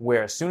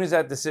 where as soon as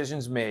that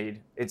decision's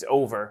made, it's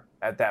over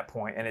at that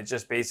point, and it's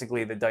just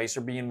basically the dice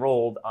are being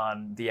rolled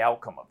on the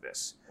outcome of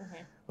this.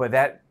 Mm-hmm. But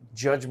that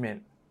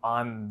judgment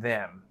on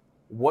them,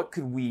 what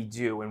could we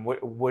do, and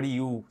what do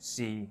you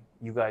see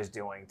you guys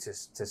doing to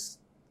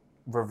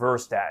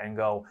reverse that and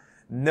go,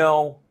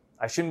 no,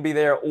 I shouldn't be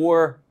there,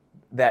 or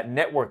that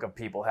network of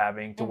people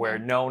having to where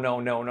no,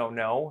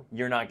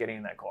 you're not getting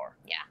in that car.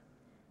 Yeah.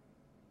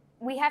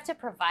 We have to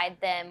provide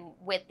them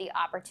with the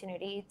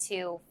opportunity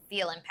to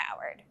feel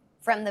empowered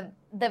from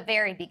the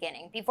very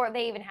beginning, before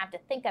they even have to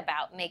think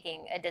about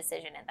making a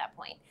decision at that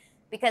point.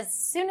 Because as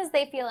soon as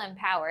they feel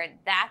empowered,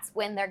 that's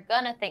when they're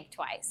going to think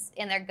twice,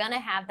 and they're going to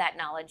have that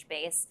knowledge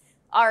base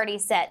already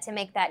set to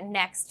make that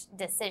next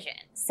decision.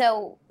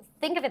 So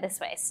think of it this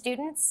way.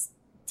 Students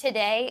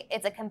today,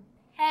 it's a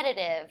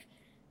competitive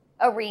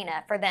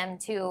arena for them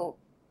to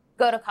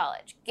go to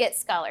college, get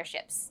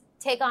scholarships,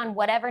 take on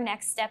whatever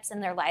next steps in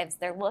their lives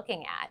they're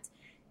looking at.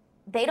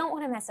 They don't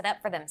want to mess it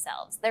up for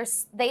themselves.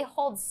 They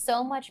hold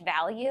so much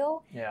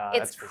value. Yeah,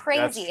 it's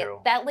crazy. That's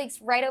true. That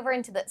leaks right over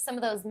into some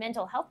of those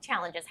mental health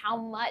challenges, how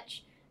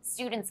much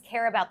students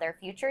care about their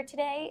future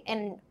today.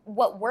 And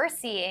what we're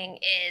seeing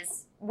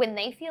is when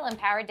they feel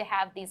empowered to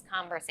have these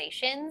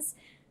conversations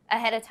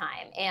ahead of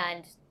time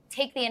and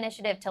take the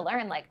initiative to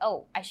learn, like,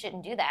 oh, I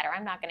shouldn't do that, or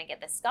I'm not going to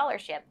get this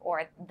scholarship,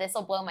 or this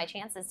will blow my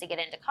chances to get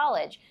into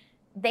college.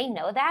 They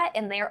know that,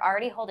 and they're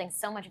already holding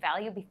so much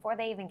value before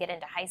they even get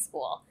into high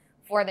school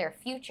for their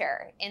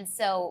future. And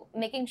so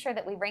making sure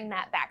that we bring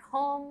that back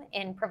home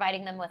and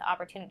providing them with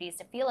opportunities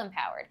to feel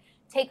empowered,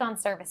 take on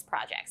service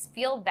projects,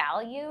 feel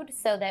valued,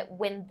 so that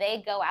when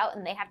they go out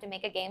and they have to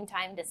make a game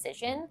time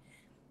decision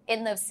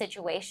in those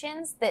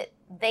situations, that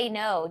they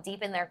know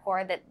deep in their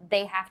core that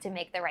they have to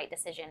make the right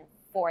decision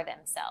for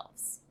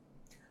themselves.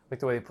 Like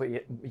the way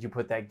you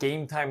put that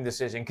game time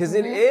decision, because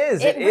it Mm-hmm.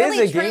 is. It really,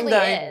 is a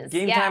truly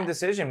game is. time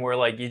decision where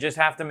like you just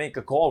have to make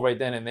a call right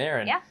then and there,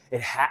 and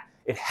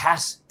it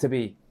has to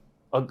be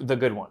the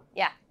good one.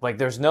 Yeah. Like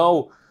there's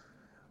no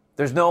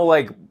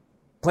like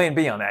plan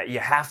B on that. You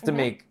have to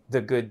make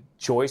the good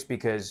choice,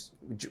 because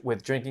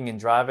with drinking and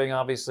driving,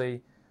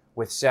 obviously,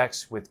 with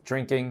sex, with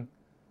drinking,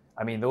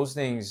 I mean, those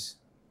things,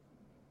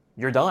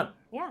 you're done.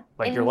 Yeah.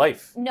 Like and your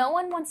life. No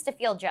one wants to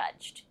feel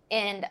judged.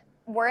 And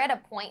we're at a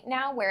point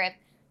now where if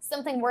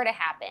something were to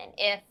happen,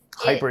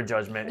 Hyper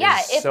judgment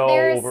if is so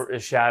there's-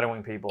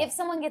 overshadowing people. if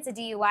someone gets a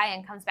DUI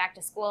and comes back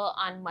to school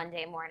on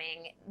Monday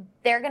morning,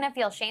 they're going to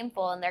feel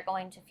shameful and they're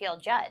going to feel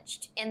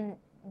judged. And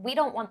we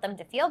don't want them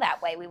to feel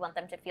that way. We want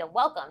them to feel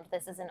welcomed.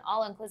 This is an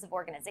all-inclusive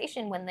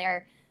organization. When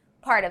they're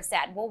part of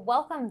SADD, we'll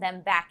welcome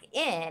them back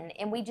in,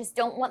 and we just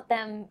don't want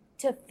them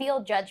to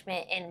feel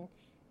judgment in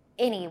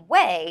any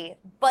way.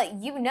 But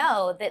you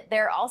know that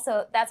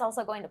that's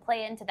also going to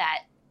play into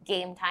that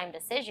game time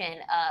decision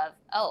of,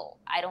 oh,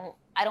 I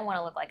don't want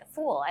to look like a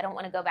fool. I don't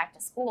want to go back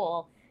to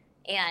school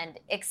and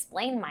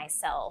explain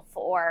myself,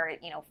 or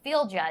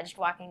feel judged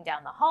walking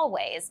down the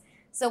hallways.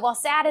 So while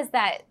SADD is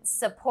that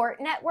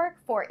support network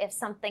for if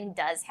something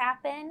does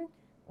happen,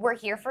 we're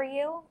here for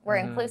you. We're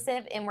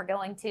inclusive, and we're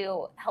going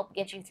to help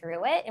get you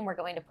through it, and we're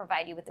going to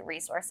provide you with the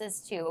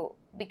resources to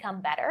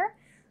become better.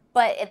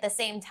 But at the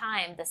same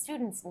time, the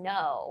students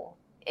know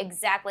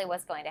exactly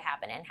what's going to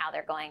happen and how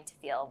they're going to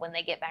feel when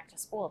they get back to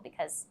school,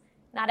 because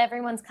not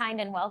everyone's kind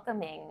and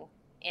welcoming.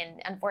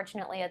 And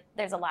unfortunately,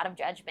 there's a lot of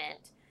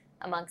judgment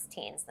amongst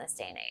teens in this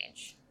day and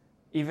age.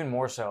 Even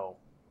more so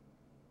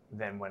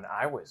than when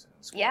I was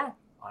in school. Yeah.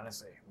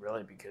 Honestly,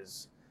 really,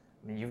 because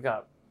I mean,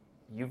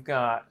 you've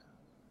got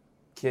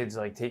kids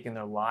like taking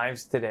their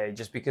lives today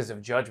just because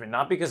of judgment,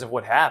 not because of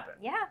what happened.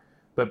 Yeah.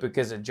 But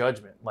because of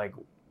judgment. Like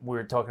we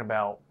were talking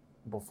about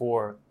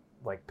before,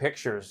 like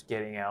pictures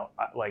getting out.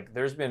 Like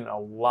there's been a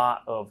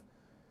lot of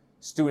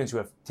students who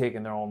have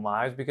taken their own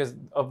lives because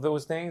of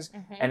those things.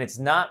 And it's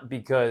not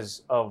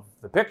because of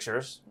the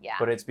pictures,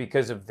 but it's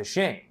because of the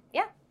shame.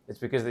 Yeah. It's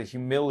because of the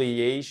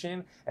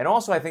humiliation. And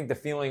also I think the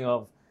feeling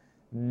of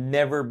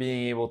never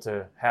being able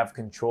to have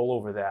control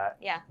over that.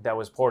 Yeah. That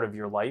was part of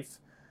your life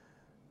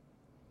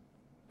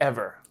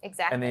ever.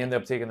 Exactly. And they end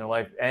up taking their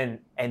life and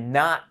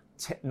not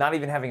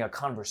even having a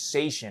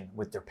conversation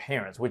with their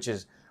parents, which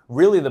is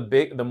really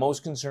the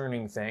most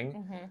concerning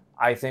thing,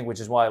 I think,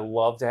 which is why I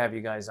love to have you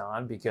guys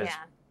on, because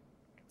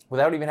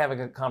without even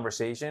having a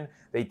conversation,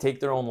 they take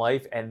their own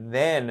life, and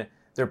then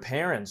their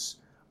parents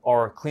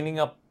are cleaning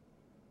up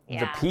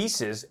the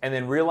pieces and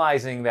then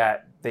realizing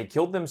that they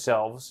killed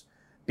themselves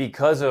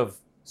because of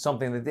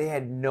something that they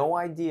had no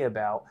idea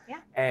about.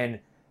 And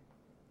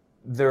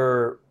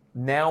they're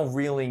now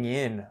reeling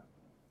in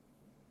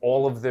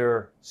all of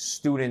their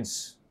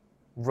students'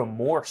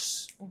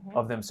 remorse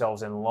of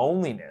themselves and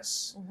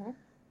loneliness.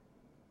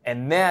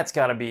 And that's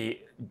got to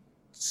be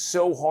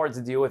so hard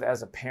to deal with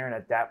as a parent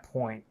at that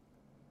point,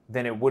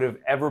 than it would have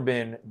ever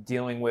been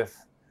dealing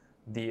with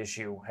the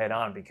issue head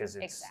on, because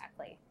it's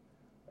Exactly.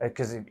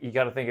 because you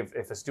got to think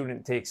if a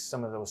student takes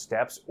some of those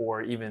steps,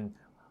 or even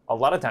a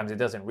lot of times it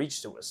doesn't reach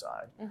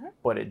suicide,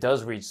 but it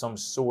does reach some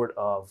sort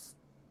of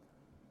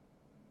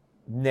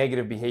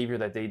negative behavior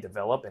that they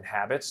develop and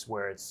habits,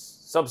 where it's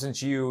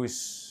substance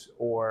use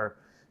or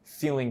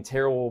feeling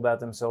terrible about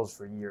themselves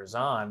for years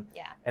on.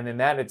 Yeah. And then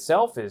that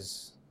itself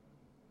is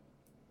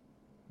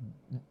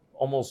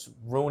almost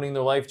ruining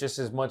their life just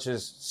as much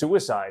as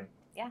suicide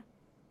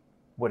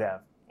would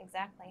have.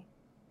 Exactly.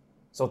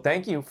 So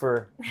thank you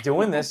for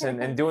doing this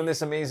and doing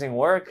this amazing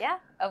work. Yeah,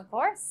 of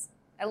course.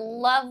 I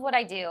love what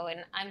I do,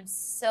 and I'm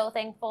so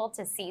thankful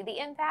to see the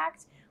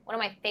impact. One of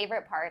my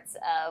favorite parts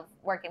of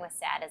working with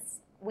SADD is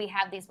we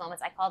have these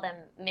moments, I call them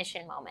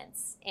mission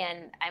moments,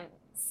 and I'm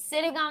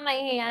sitting on my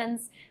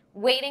hands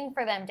waiting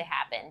for them to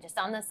happen, just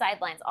on the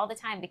sidelines all the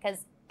time,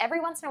 because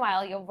every once in a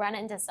while you'll run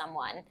into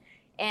someone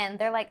and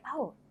they're like,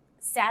 oh,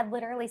 SADD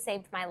literally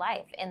saved my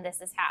life, and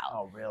this is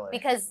how. Oh, really?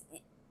 Because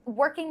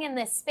working in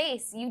this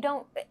space, you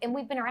don't, and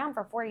we've been around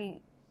for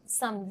 40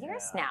 some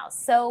years now.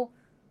 So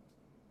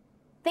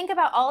think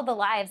about all the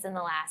lives in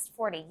the last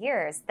 40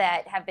 years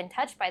that have been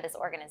touched by this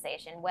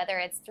organization, whether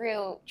it's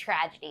through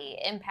tragedy,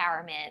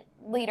 empowerment,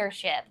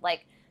 leadership.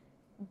 Like,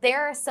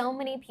 there are so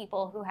many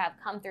people who have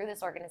come through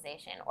this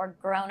organization or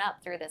grown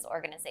up through this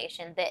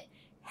organization that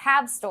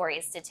have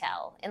stories to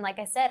tell. And like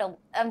I said,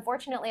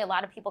 unfortunately, a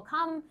lot of people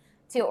come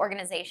to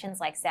organizations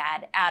like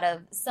SADD out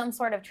of some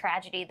sort of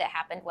tragedy that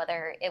happened,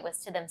 whether it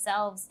was to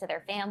themselves, to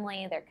their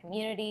family, their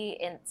community,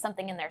 in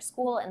something in their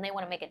school, and they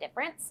want to make a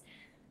difference.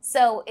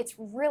 So it's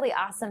really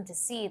awesome to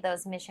see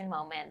those mission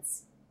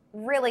moments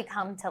really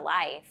come to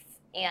life.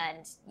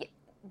 And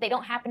they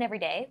don't happen every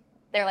day.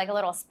 They're like a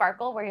little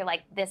sparkle where you're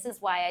like, this is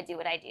why I do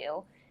what I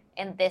do.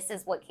 And this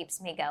is what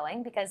keeps me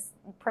going, because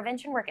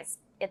prevention work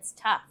it's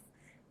tough.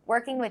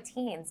 Working with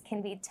teens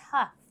can be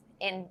tough.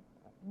 And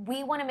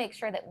we want to make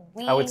sure that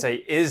I would say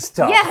is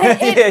tough. Yeah,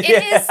 it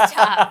is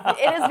tough.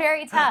 It is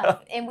very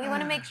tough. And we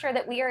want to make sure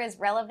that we are as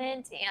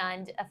relevant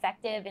and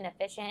effective and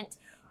efficient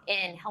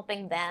in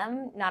helping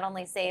them not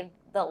only save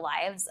the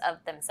lives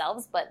of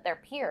themselves, but their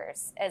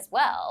peers as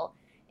well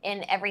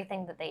in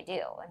everything that they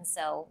do. And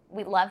so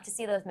we love to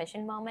see those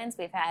mission moments.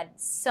 We've had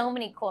so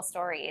many cool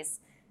stories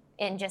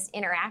in just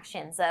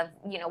interactions of,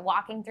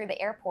 walking through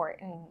the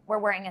airport and we're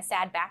wearing a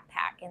SADD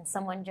backpack and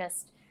someone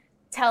just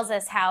tells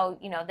us how,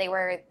 they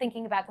were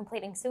thinking about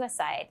completing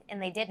suicide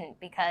and they didn't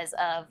because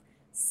of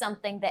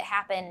something that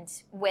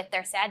happened with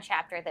their SADD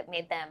chapter that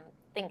made them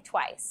think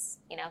twice,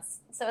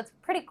 So it's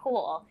pretty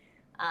cool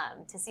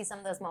to see some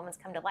of those moments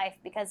come to life,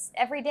 because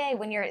every day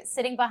when you're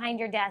sitting behind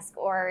your desk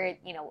or,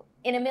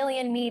 in a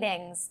million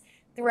meetings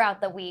throughout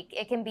the week,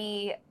 it can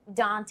be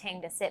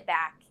daunting to sit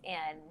back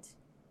and,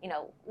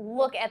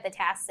 look at the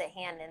tasks at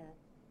hand and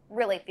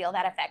really feel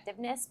that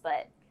effectiveness.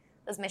 But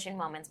those mission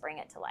moments bring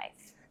it to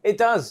life. It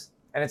does.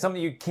 And it's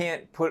something you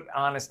can't put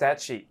on a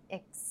stat sheet.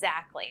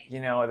 Exactly.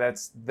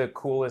 That's the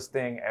coolest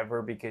thing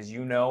ever, because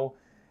you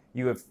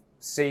have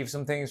saved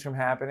some things from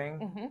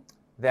happening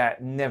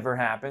that never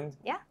happened.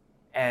 Yeah.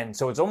 And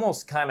so it's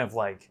almost kind of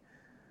like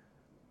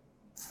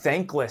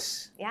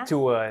thankless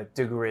to a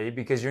degree,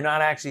 because you're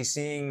not actually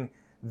seeing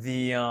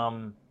the,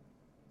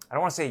 I don't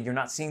want to say you're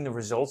not seeing the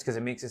results because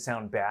it makes it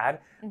sound bad,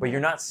 but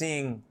you're not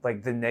seeing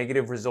like the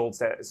negative results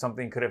that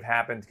something could have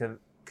happened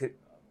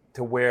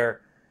to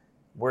where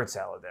word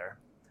salad there.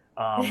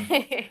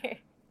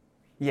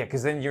 Yeah,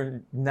 because then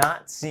you're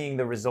not seeing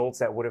the results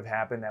that would have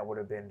happened that would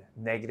have been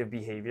negative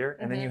behavior.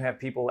 And then you have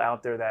people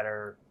out there that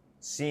are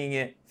seeing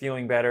it,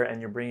 feeling better,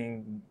 and you're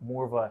bringing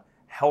more of a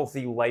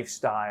healthy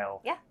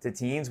lifestyle to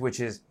teens,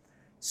 which is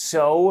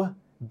so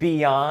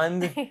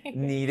beyond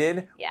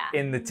needed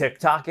in the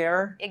TikTok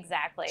era.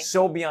 Exactly.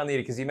 So beyond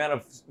needed, because the amount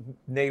of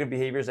negative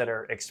behaviors that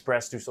are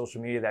expressed through social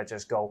media that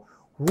just go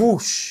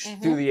whoosh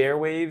through the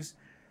airwaves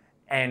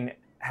and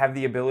have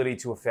the ability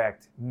to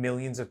affect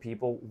millions of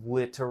people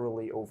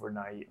literally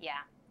overnight. Yeah.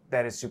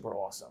 That is super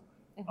awesome.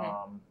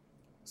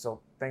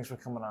 So thanks for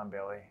coming on,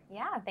 Bailey.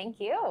 Yeah, thank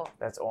you.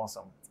 That's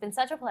awesome. It's been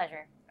such a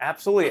pleasure.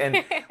 Absolutely.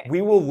 And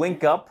we will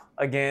link up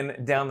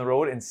again down the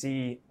road and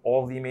see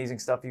all the amazing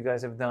stuff you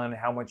guys have done,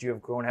 how much you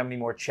have grown, how many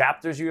more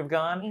chapters you have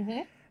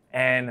gone.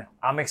 And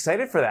I'm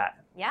excited for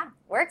that. Yeah,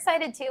 we're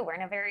excited too. We're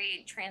in a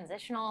very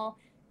transitional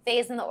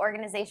phase in the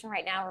organization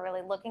right now. We're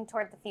really looking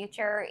toward the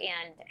future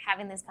and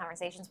having these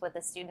conversations with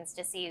the students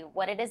to see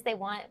what it is they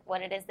want,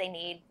 what it is they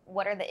need,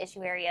 what are the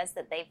issue areas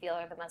that they feel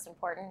are the most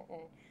important,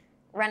 and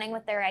running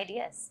with their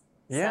ideas.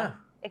 Yeah. So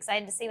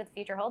excited to see what the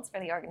future holds for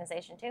the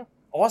organization too.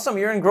 Awesome.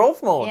 You're in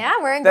growth mode. Yeah,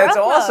 we're in growth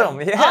mode. That's awesome.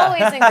 Yeah.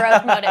 Always in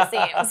growth mode, it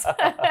seems.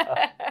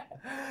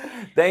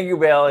 Thank you,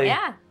 Bailey.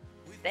 Yeah.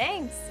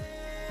 Thanks.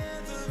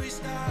 Every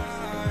star